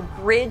board the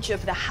bridge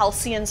of the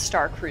Halcyon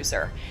Star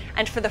Cruiser,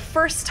 and for the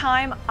first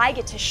time, I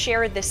get to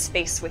share this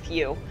space with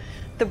you.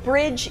 The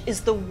bridge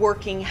is the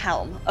working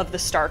helm of the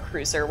Star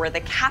Cruiser, where the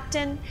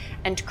captain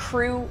and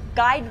crew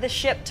guide the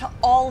ship to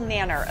all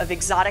manner of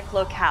exotic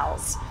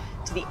locales,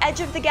 to the edge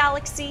of the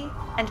galaxy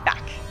and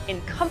back in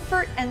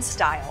comfort and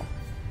style.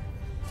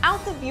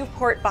 Out the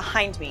viewport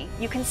behind me,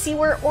 you can see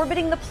we're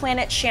orbiting the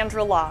planet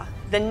Chandrila,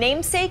 the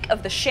namesake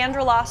of the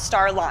Chandrila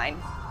Star Line,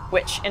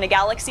 which in a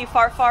galaxy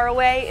far, far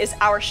away is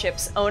our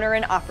ship's owner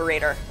and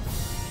operator.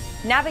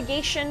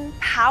 Navigation,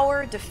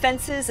 power,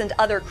 defenses, and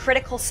other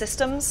critical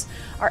systems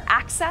are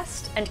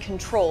accessed and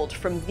controlled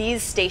from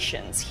these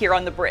stations here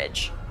on the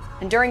bridge.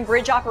 And during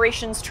bridge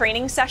operations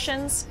training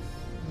sessions,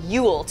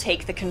 you'll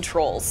take the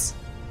controls.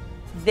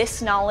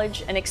 This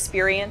knowledge and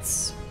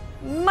experience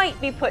might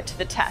be put to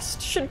the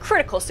test should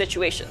critical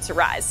situations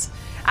arise.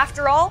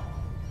 After all,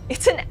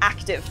 it's an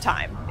active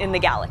time in the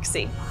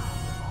galaxy.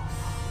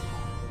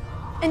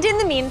 And in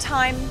the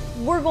meantime,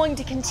 we're going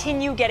to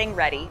continue getting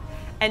ready,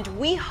 and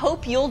we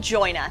hope you'll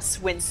join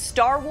us when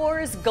Star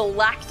Wars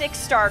Galactic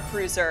Star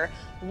Cruiser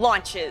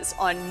launches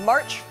on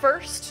March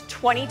 1st,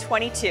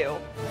 2022.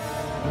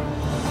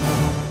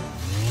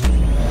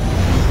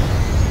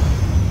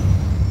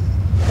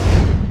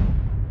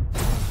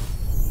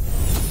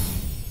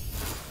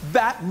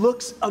 That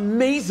looks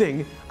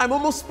amazing. I'm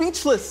almost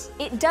speechless.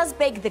 It does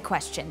beg the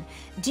question,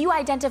 do you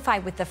identify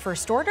with the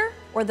First Order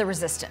or the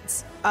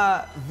Resistance?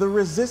 The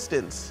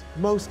Resistance.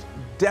 Most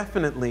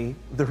definitely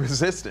the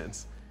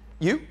Resistance.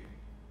 You?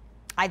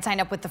 I'd sign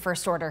up with the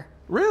First Order.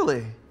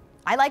 Really?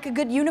 I like a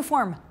good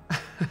uniform.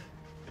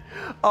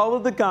 All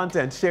of the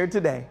content shared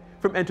today,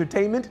 from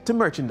entertainment to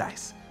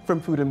merchandise, from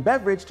food and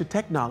beverage to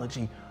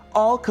technology,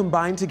 all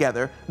combined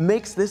together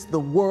makes this the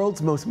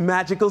world's most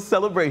magical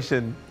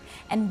celebration.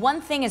 And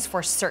one thing is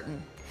for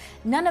certain,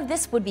 none of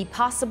this would be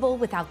possible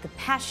without the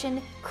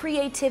passion,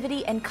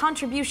 creativity, and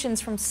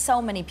contributions from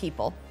so many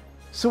people.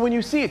 So when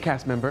you see a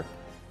cast member,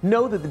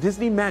 know that the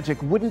Disney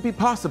magic wouldn't be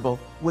possible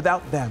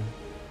without them.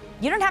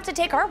 You don't have to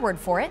take our word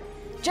for it.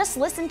 Just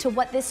listen to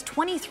what this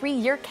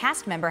 23-year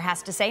cast member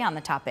has to say on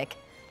the topic.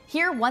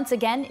 Here, once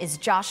again, is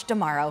Josh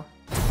D'Amaro.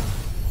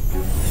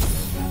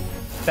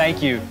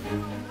 Thank you.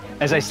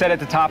 As I said at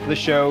the top of the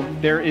show,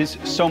 there is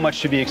so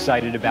much to be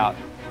excited about.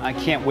 I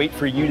can't wait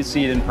for you to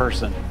see it in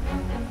person.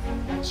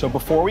 So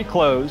before we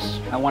close,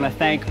 I want to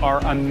thank our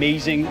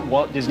amazing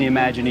Walt Disney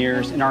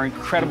Imagineers and our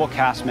incredible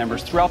cast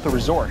members throughout the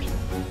resort,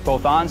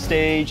 both on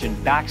stage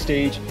and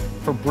backstage,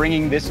 for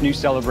bringing this new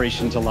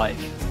celebration to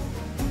life.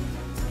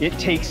 It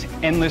takes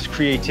endless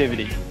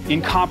creativity,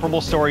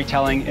 incomparable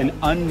storytelling, and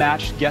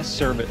unmatched guest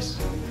service.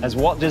 As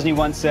Walt Disney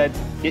once said,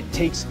 it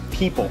takes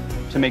people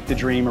to make the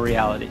dream a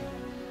reality.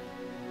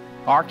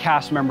 Our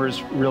cast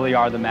members really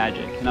are the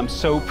magic, and I'm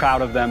so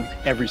proud of them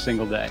every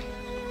single day.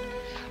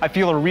 I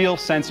feel a real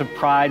sense of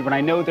pride when I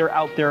know they're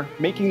out there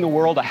making the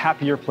world a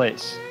happier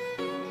place.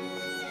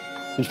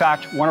 In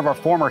fact, one of our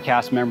former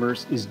cast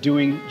members is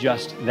doing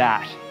just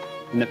that.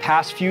 In the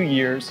past few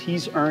years,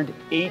 he's earned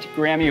 8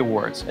 Grammy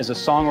Awards as a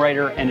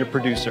songwriter and a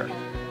producer.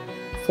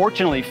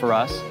 Fortunately for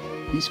us,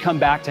 he's come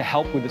back to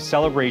help with the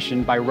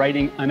celebration by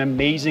writing an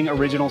amazing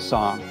original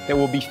song that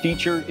will be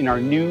featured in our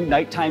new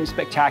nighttime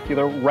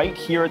spectacular right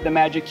here at the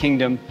Magic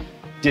Kingdom,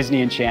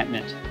 Disney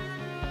Enchantment.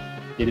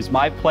 It is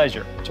my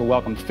pleasure to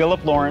welcome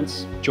Philip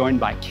Lawrence, joined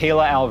by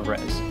Kayla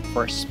Alvarez,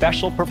 for a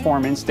special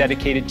performance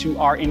dedicated to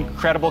our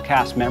incredible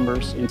cast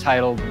members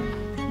entitled,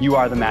 You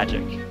Are the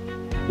Magic.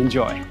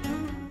 Enjoy.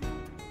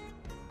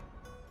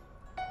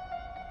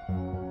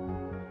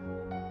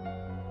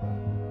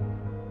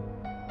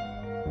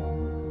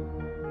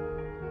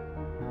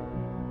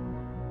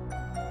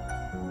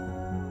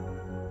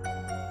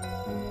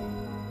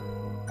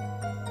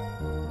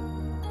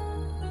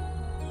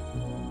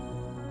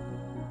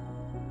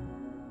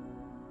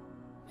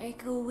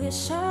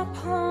 wish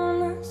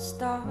upon a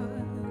star.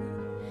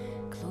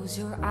 Close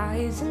your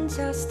eyes and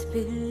just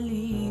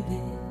believe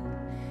it.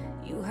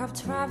 You have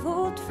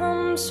traveled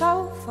from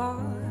so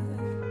far,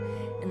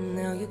 and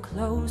now you're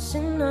close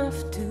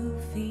enough to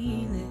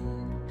feel it.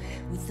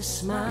 With a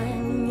smile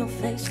in your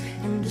face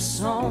and a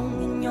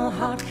song in your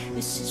heart,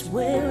 this is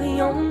where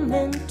you're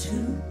meant to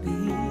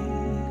be.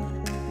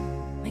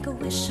 Make a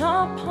wish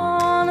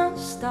upon a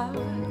star.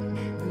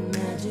 The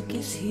magic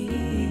is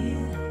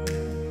here.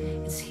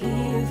 It's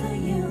here for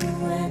you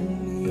and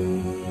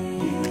me.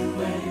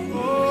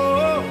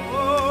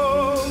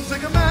 Oh,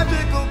 take a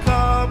magical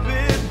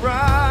carpet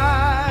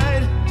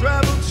ride.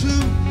 Travel to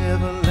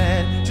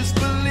Neverland. Just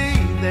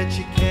believe that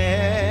you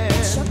can.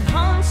 Let your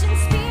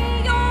conscience be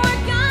your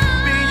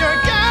guide. Be your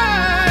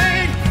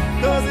guide,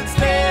 'cause it's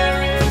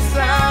there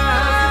inside.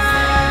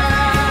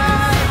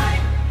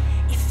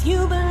 If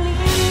you believe.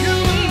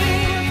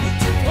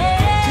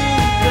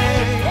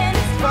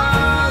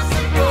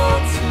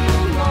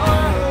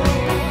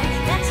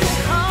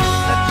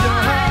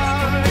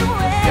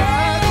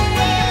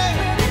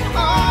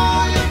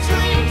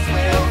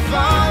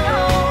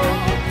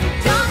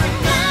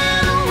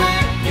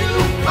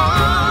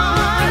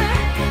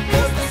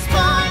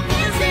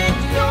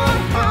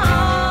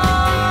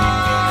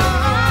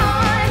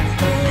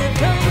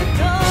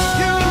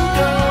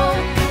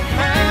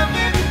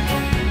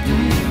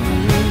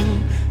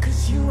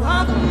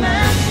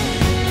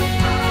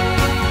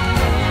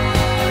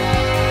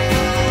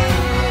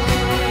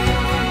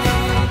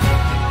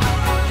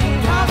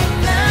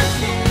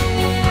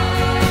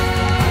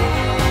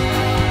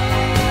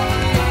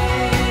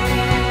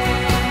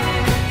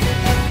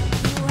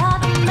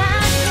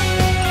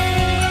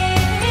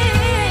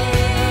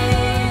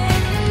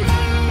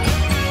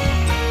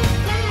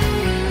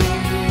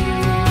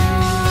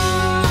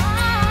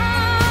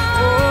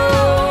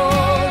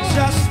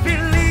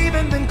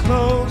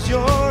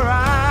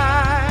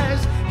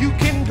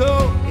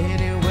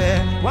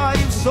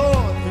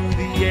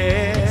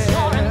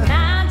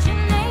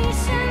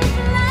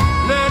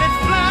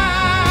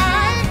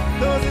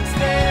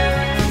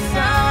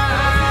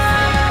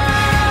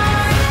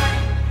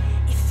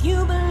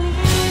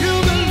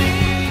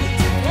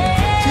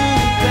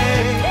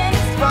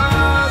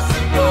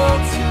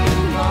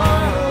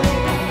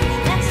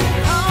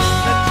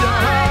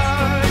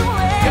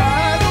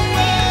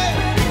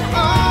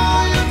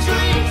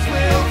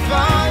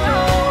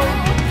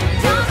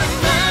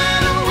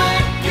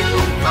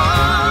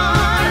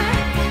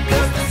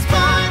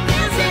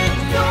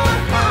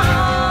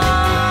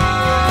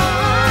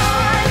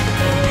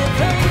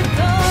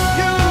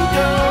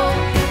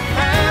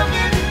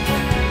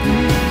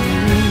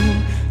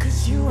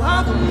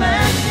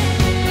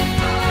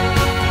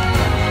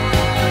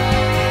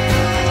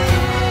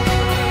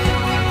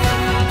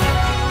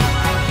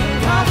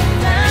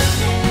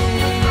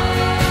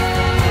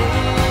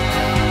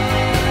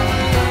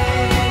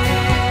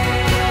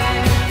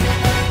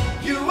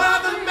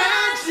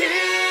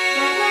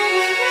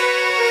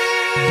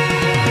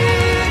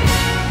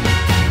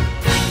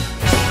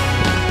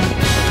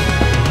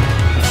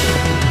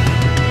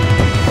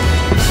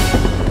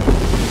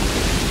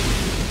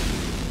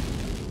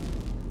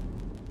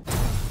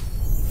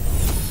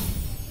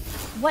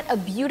 What a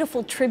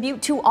beautiful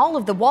tribute to all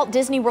of the Walt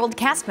Disney World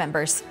cast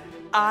members.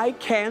 I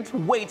can't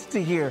wait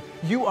to hear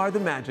You Are the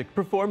Magic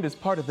performed as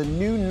part of the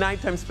new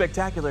nighttime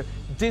spectacular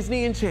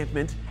Disney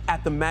Enchantment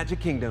at the Magic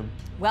Kingdom.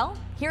 Well,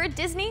 here at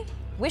Disney,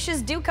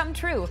 wishes do come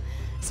true.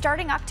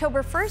 Starting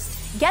October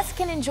 1st, guests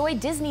can enjoy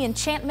Disney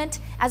Enchantment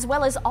as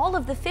well as all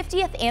of the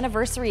 50th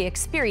anniversary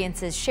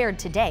experiences shared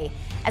today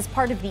as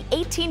part of the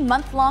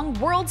 18-month-long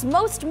world's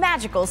most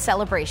magical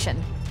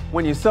celebration.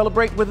 When you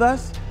celebrate with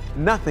us,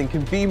 nothing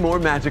can be more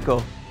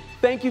magical.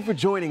 Thank you for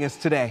joining us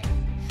today.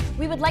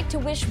 We would like to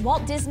wish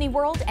Walt Disney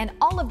World and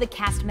all of the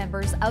cast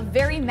members a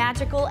very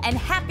magical and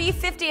happy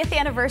 50th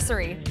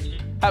anniversary.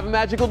 Have a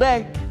magical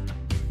day.